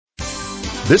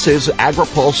This is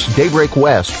AgriPulse Daybreak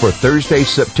West for Thursday,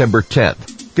 September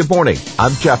 10th. Good morning.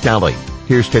 I'm Jeff Daly.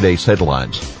 Here's today's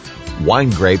headlines.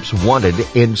 Wine grapes wanted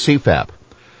in CFAP.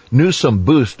 Newsom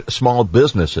boost small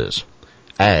businesses.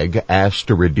 Ag asked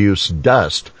to reduce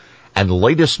dust. And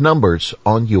latest numbers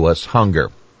on U.S. hunger.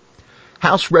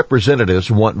 House representatives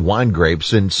want wine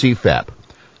grapes in CFAP.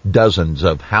 Dozens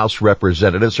of House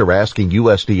representatives are asking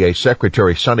USDA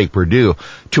Secretary Sonny Perdue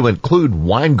to include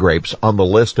wine grapes on the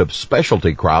list of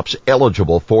specialty crops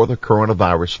eligible for the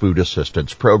Coronavirus Food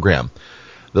Assistance Program.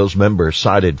 Those members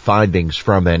cited findings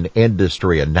from an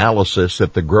industry analysis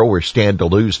that the growers stand to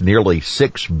lose nearly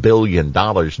 $6 billion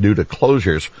due to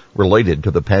closures related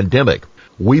to the pandemic.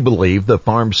 We believe the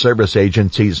Farm Service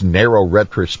Agency's narrow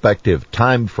retrospective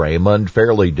time frame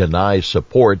unfairly denies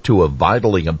support to a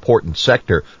vitally important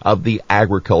sector of the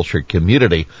agriculture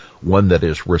community, one that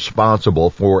is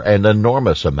responsible for an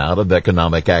enormous amount of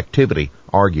economic activity,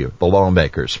 argue the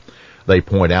lawmakers. They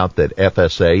point out that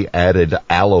FSA added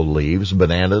aloe leaves,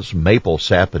 bananas, maple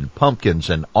sap, and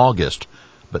pumpkins in August,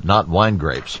 but not wine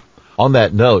grapes. On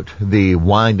that note, the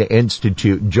Wine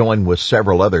Institute joined with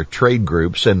several other trade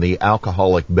groups in the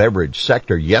alcoholic beverage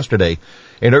sector yesterday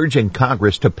in urging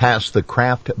Congress to pass the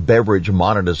Craft Beverage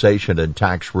Modernization and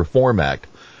Tax Reform Act.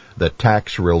 The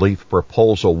tax relief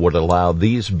proposal would allow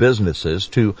these businesses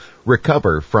to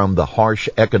recover from the harsh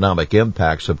economic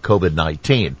impacts of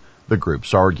COVID-19, the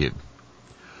groups argued.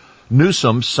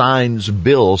 Newsom signs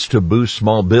bills to boost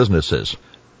small businesses.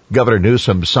 Governor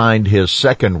Newsom signed his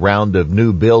second round of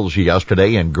new bills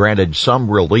yesterday and granted some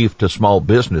relief to small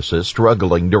businesses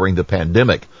struggling during the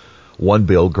pandemic. One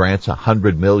bill grants a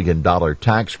 $100 million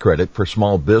tax credit for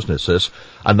small businesses.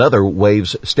 Another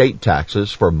waives state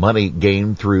taxes for money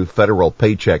gained through federal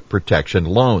Paycheck Protection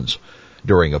loans.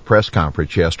 During a press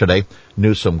conference yesterday,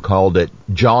 Newsom called it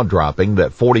jaw-dropping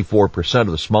that 44%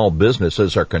 of the small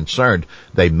businesses are concerned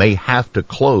they may have to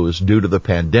close due to the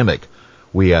pandemic.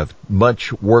 We have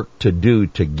much work to do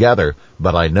together,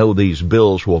 but I know these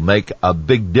bills will make a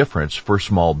big difference for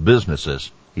small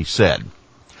businesses, he said.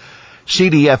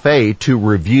 CDFA to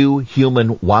review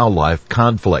human-wildlife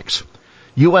conflicts.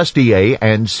 USDA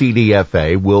and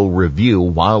CDFA will review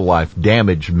wildlife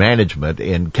damage management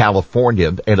in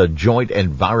California in a joint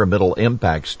environmental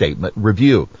impact statement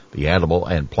review, the Animal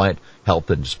and Plant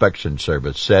Health Inspection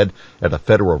Service said at a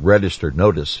Federal Register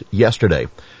notice yesterday.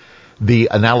 The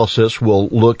analysis will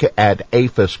look at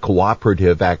APHIS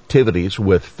cooperative activities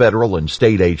with federal and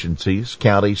state agencies,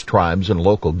 counties, tribes, and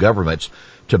local governments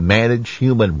to manage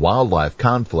human-wildlife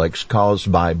conflicts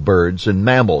caused by birds and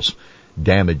mammals.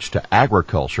 Damage to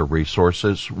agriculture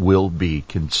resources will be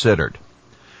considered.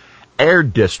 Air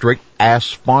District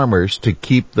asks farmers to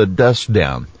keep the dust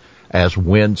down. As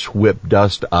winds whip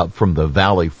dust up from the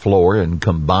valley floor and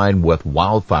combine with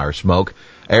wildfire smoke,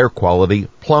 air quality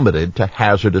plummeted to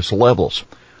hazardous levels.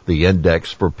 The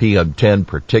index for PM10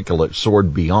 particulate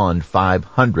soared beyond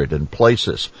 500 in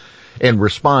places. In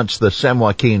response, the San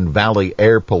Joaquin Valley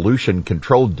Air Pollution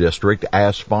Control District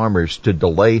asked farmers to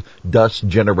delay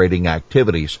dust-generating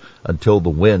activities until the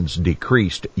winds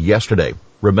decreased yesterday.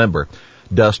 Remember,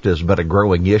 dust has been a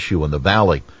growing issue in the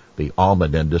valley. The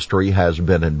almond industry has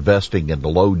been investing in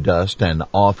low dust and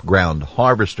off-ground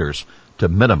harvesters to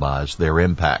minimize their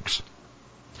impacts.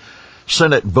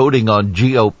 Senate voting on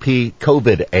GOP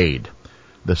COVID aid.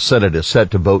 The Senate is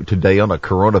set to vote today on a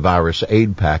coronavirus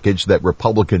aid package that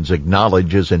Republicans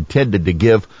acknowledge is intended to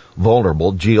give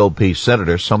vulnerable GOP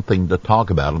senators something to talk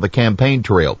about on the campaign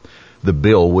trail. The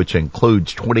bill, which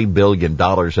includes $20 billion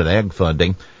in ag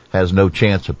funding, has no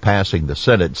chance of passing the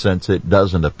Senate since it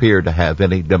doesn't appear to have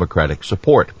any Democratic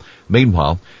support.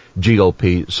 Meanwhile,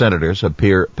 GOP senators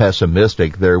appear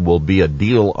pessimistic there will be a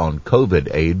deal on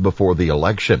COVID aid before the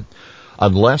election.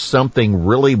 Unless something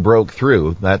really broke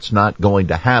through, that's not going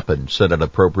to happen, Senate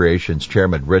Appropriations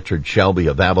Chairman Richard Shelby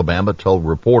of Alabama told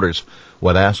reporters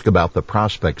when asked about the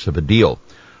prospects of a deal.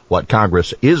 What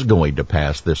Congress is going to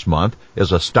pass this month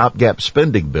is a stopgap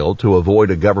spending bill to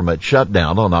avoid a government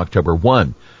shutdown on October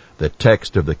 1. The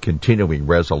text of the continuing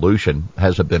resolution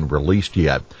hasn't been released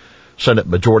yet. Senate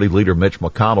Majority Leader Mitch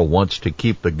McConnell wants to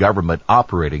keep the government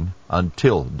operating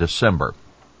until December.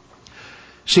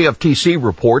 CFTC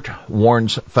report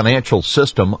warns financial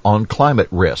system on climate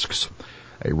risks.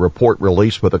 A report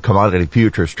released by the Commodity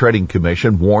Futures Trading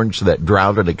Commission warns that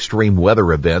drought and extreme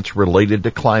weather events related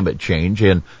to climate change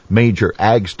in major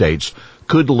ag states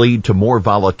could lead to more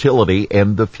volatility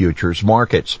in the futures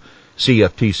markets.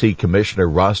 CFTC Commissioner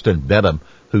Rostin Benham,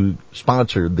 who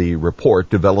sponsored the report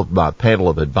developed by a panel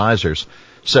of advisors,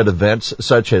 said events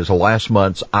such as last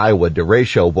month's Iowa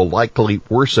derecho will likely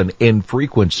worsen in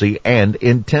frequency and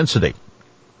intensity.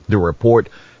 The report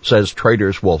says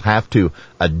traders will have to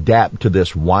adapt to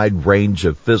this wide range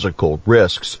of physical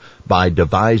risks by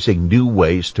devising new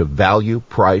ways to value,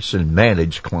 price, and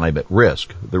manage climate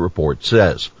risk, the report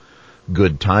says.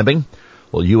 Good timing?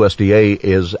 Well, USDA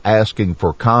is asking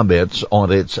for comments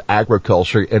on its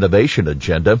agriculture innovation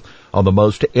agenda on the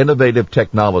most innovative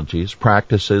technologies,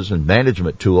 practices, and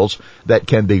management tools that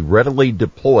can be readily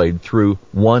deployed through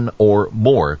one or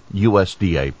more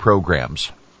USDA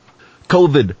programs.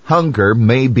 COVID hunger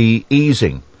may be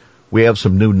easing. We have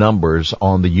some new numbers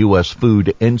on the U.S.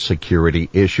 food insecurity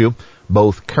issue,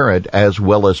 both current as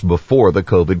well as before the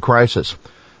COVID crisis.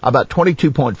 About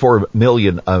 22.4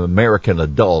 million American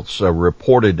adults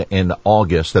reported in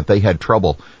August that they had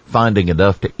trouble finding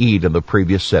enough to eat in the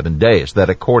previous 7 days. That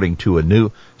according to a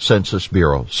new Census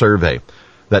Bureau survey.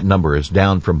 That number is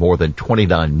down from more than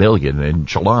 29 million in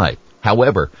July.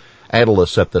 However,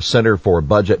 analysts at the Center for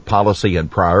Budget Policy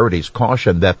and Priorities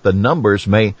caution that the numbers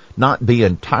may not be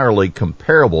entirely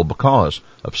comparable because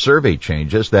of survey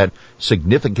changes that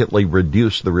significantly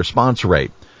reduce the response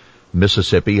rate.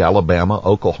 Mississippi, Alabama,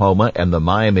 Oklahoma, and the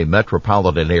Miami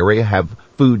metropolitan area have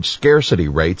food scarcity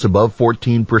rates above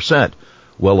 14%,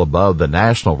 well above the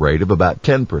national rate of about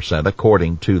 10%,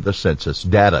 according to the census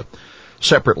data.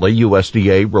 Separately,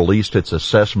 USDA released its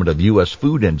assessment of U.S.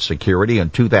 food insecurity in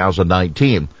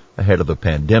 2019, ahead of the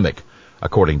pandemic.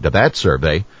 According to that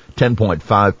survey,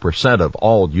 10.5% of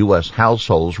all U.S.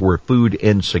 households were food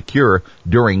insecure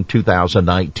during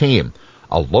 2019.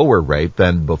 A lower rate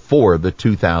than before the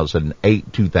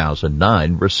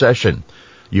 2008-2009 recession.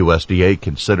 USDA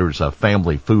considers a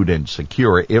family food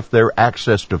insecure if their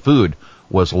access to food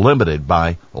was limited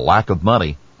by lack of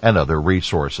money and other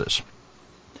resources.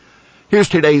 Here's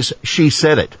today's She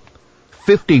Said It.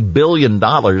 $50 billion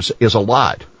is a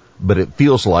lot, but it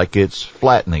feels like it's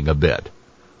flattening a bit.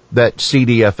 That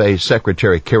CDFA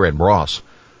Secretary Karen Ross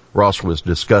was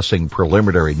discussing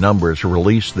preliminary numbers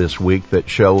released this week that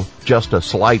show just a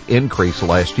slight increase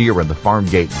last year in the farm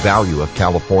gate value of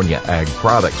California ag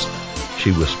products.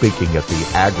 She was speaking at the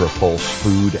AgriPulse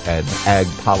Food and Ag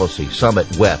Policy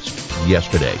Summit West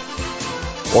yesterday.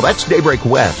 Well, that's Daybreak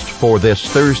West for this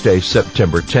Thursday,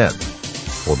 September 10th.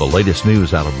 For the latest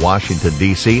news out of Washington,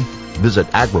 D.C., visit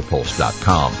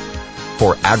agripulse.com.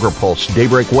 For AgriPulse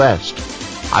Daybreak West,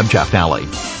 I'm Jeff Nally.